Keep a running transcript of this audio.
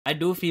I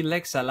do feel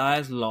like Salah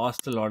has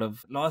lost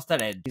that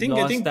edge. He's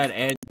lost that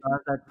edge,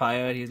 lost that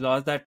fire. He's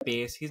lost that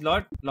pace. He's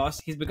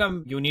lost. He's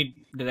become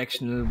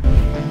unidirectional.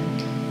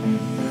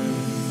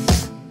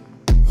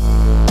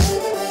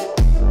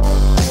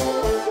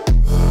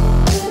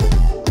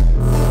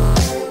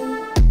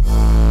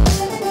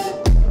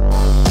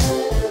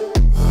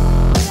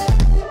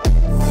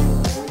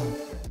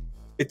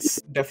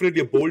 It's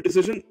definitely a bold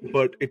decision,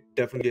 but it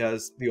definitely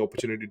has the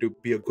opportunity to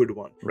be a good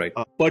one. Right.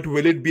 But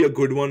will it be a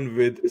good one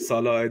with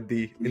Salah in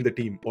the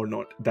team or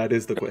not? That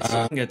is the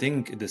question. I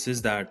think this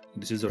is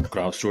a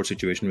crossroad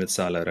situation with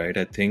Salah, right?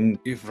 I think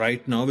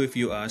if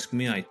you ask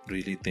me, I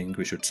really think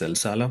we should sell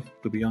Salah,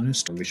 to be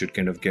honest. We should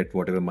kind of get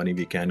whatever money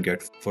we can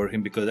get for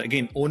him, because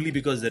again, only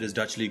because there is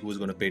Dutch League who's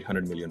going to pay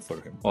 100 million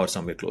for him or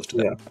somewhere close to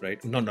that,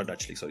 right? Not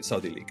Dutch League, sorry,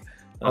 Saudi League.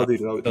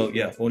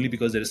 Only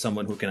because there is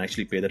someone who can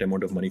actually pay that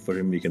amount of money for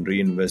him, we can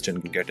reinvest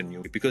and get a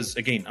new. Because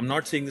again, I'm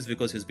not saying this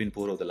because he's been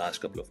poor over the last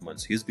couple of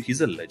months.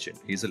 He's a legend.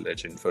 He's a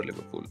legend for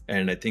Liverpool,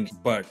 and I think.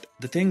 But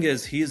the thing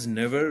is, he is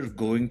never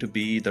going to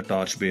be the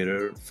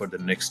torchbearer for the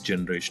next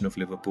generation of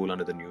Liverpool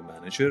under the new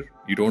manager.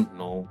 You don't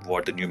know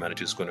what the new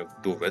manager is going to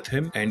do with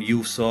him, and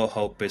you saw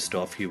how pissed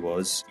off he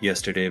was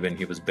yesterday when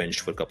he was benched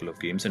for a couple of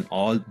games, and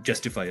all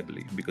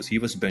justifiably, because he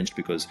was benched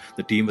because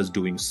the team was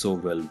doing so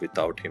well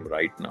without him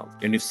right now,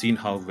 and you've seen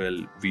how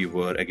well we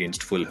were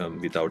against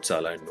Fulham without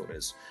Salah and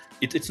Nunes.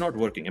 It's not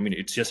working. I mean,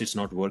 it's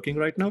not working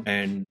right now,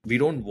 and we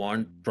don't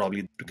want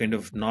probably to kind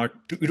of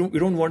we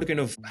don't want to kind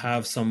of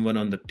have someone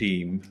on the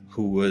team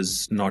who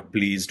was not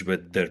pleased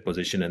with their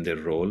position and their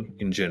role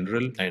in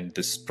general. And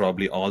this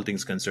probably, all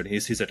things considered,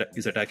 his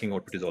attacking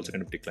output is also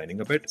kind of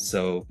declining a bit.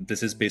 So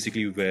this is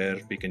basically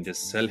where we can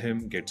just sell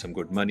him, get some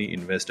good money,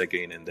 invest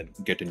again, and then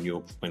get a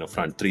new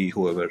front three,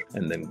 whoever,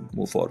 and then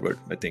move forward.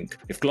 I think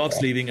if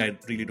Klopp's leaving, I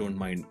really don't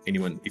mind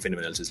if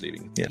anyone else is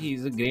leaving. Yeah,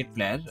 he's a great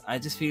player. I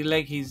just feel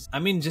like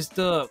just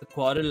the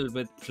quarrel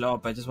with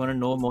Klopp, I just want to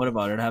know more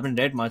about it. I haven't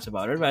read much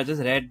about it, but I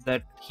just read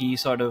that he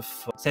sort of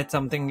said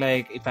something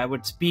like, if I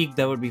would speak,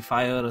 there would be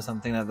fire or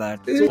something like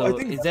that. So I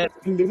think is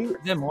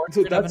there more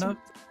to it?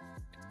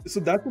 So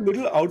that's a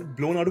little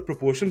blown out of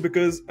proportion,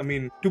 because, I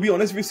mean, to be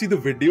honest, if you see the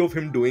video of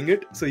him doing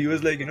it, so he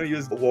was like, he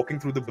was walking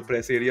through the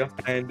press area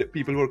and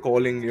people were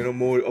calling,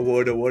 more a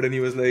word, and he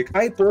was like,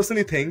 I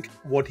personally think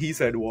what he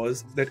said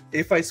was that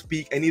if I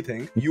speak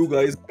anything, you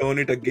guys turn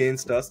it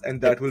against us and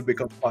that will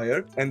become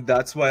fire, and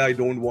that's why I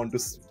don't want to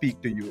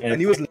speak to you.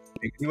 And he was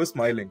laughing, he was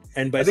smiling.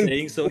 And by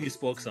saying so, he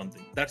spoke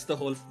something. That's the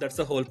whole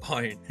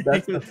point.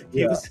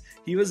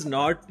 He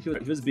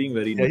was being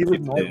very he was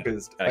not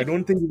pissed. I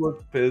don't think he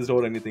was pissed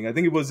or anything. I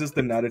think it was just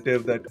the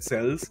narrative that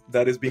sells,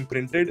 that is being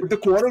printed. The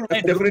quarrel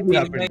definitely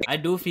happened. I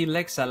do feel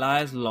like Salah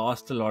has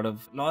lost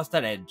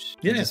that edge.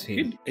 Yeah,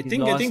 He's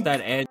lost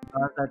that edge,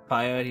 lost that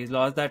fire. He's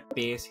lost that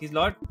pace. He's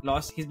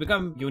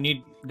become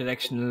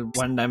unidirectional,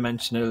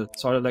 one-dimensional,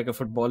 sort of like a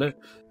footballer.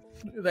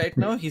 Right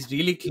now, he's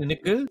really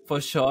clinical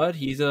for sure.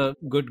 He's a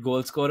good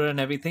goal scorer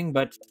and everything,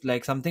 but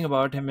like something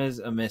about him is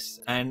amiss.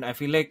 And I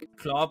feel like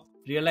Klopp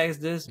realized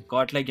this,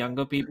 got like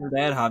younger people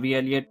there. Harvey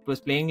Elliott was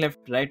playing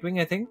right wing,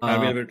 I think.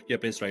 Harvey Elliott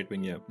plays right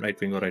wing,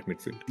 right wing or right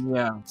midfield.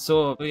 Yeah.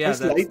 So yeah,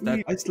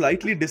 I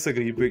slightly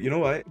disagree, but you know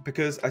why?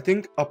 Because I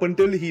think up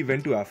until he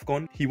went to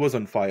AFCON, he was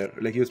on fire.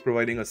 Like, he was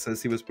providing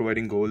assists, he was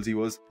providing goals, he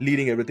was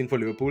leading everything for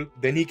Liverpool.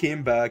 Then he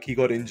came back, he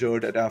got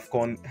injured at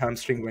AFCON,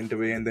 hamstring went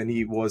away, and then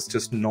he was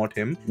just not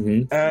him.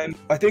 Mm-hmm. And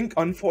I think,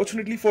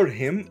 unfortunately for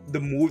him,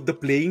 the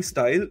playing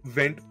style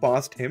went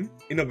past him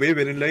in a way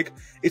wherein, like,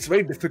 it's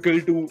very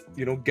difficult to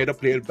get a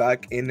player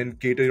back in and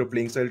cater your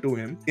playing style to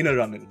him in a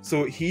run-in.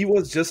 So he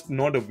was just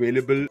not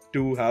available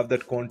to have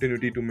that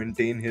continuity to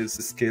maintain his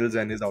skills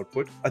and his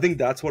output. I think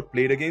that's what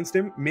played against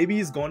him. Maybe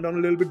he's gone down a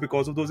little bit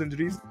because of those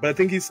injuries, but I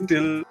think he's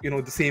still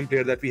the same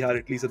player that we had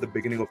at least at the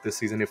beginning of this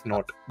season, if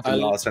not the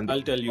last. And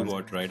I'll tell you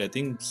what, right? I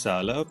think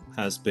Salah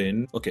has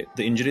been okay.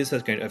 The injuries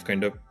have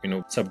kind of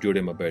subdued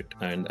him a bit,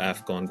 and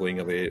AFCON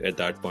going away at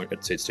that point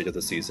at stage of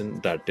the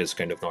season, that is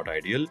kind of not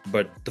ideal.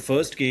 But the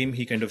first game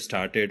he kind of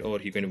started, or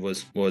he kind of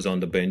was on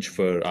the bench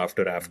for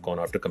after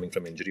AFCON, after coming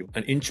from injury.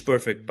 An inch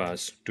perfect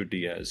pass to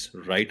Diaz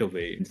right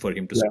away for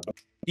him to score.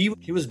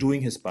 He was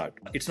doing his part.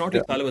 It's not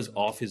like Salah was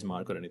off his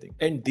mark or anything.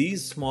 And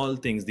these small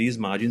things, these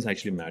margins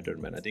actually mattered,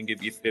 man. I think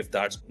if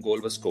that goal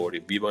was scored,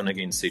 if we won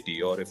against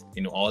City, or if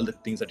all the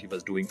things that he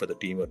was doing for the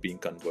team are being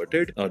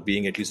converted or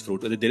being at least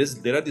fruitful.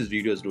 There are these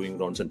videos doing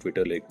rounds on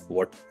Twitter, like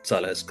what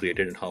Salah has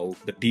created and how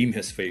the team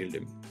has failed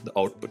him, the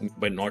output,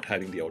 by not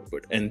having the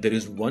output. And there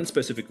is one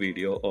specific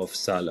video of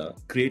Salah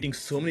creating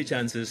so many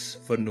chances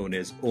for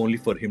Nunes, only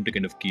for him to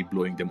kind of keep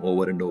blowing them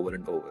over and over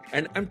and over.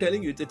 And I'm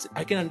telling you,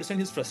 I can understand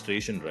his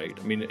frustration, right?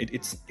 I mean,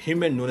 it's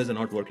him and Nunes are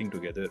not working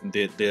together.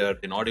 They're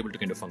not able to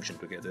kind of function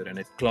together.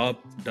 And Klopp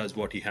does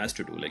what he has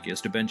to do, like he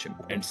has to bench him.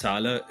 And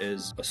Salah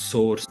is a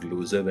sore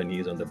loser when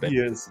he's on the bench.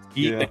 Yes.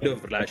 He Yeah. kind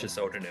of lashes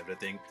out and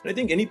everything. And I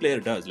think any player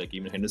does. Like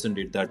even Henderson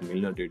did that,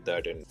 Milner did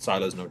that, and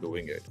Salah's not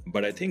doing it.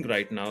 But I think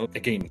right now,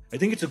 again, I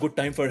think it's a good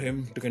time for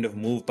him to kind of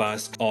move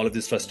past all of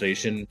this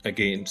frustration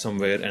again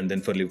somewhere, and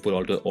then for Liverpool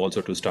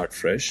also to start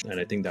fresh. And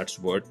I think that's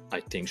what I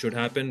think should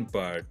happen.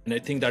 And I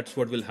think that's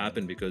what will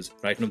happen, because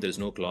right now there's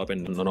no Klopp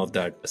and none of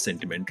that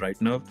sentiment right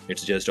now.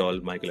 It's just all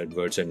Michael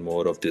Edwards and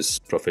more of this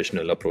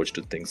professional approach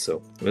to things.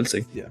 So we'll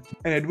see. Yeah.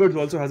 And Edwards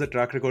also has a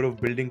track record of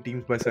building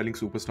teams by selling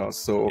superstars.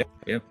 So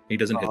Yeah, he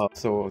doesn't.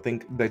 so I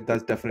think that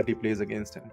definitely plays against him.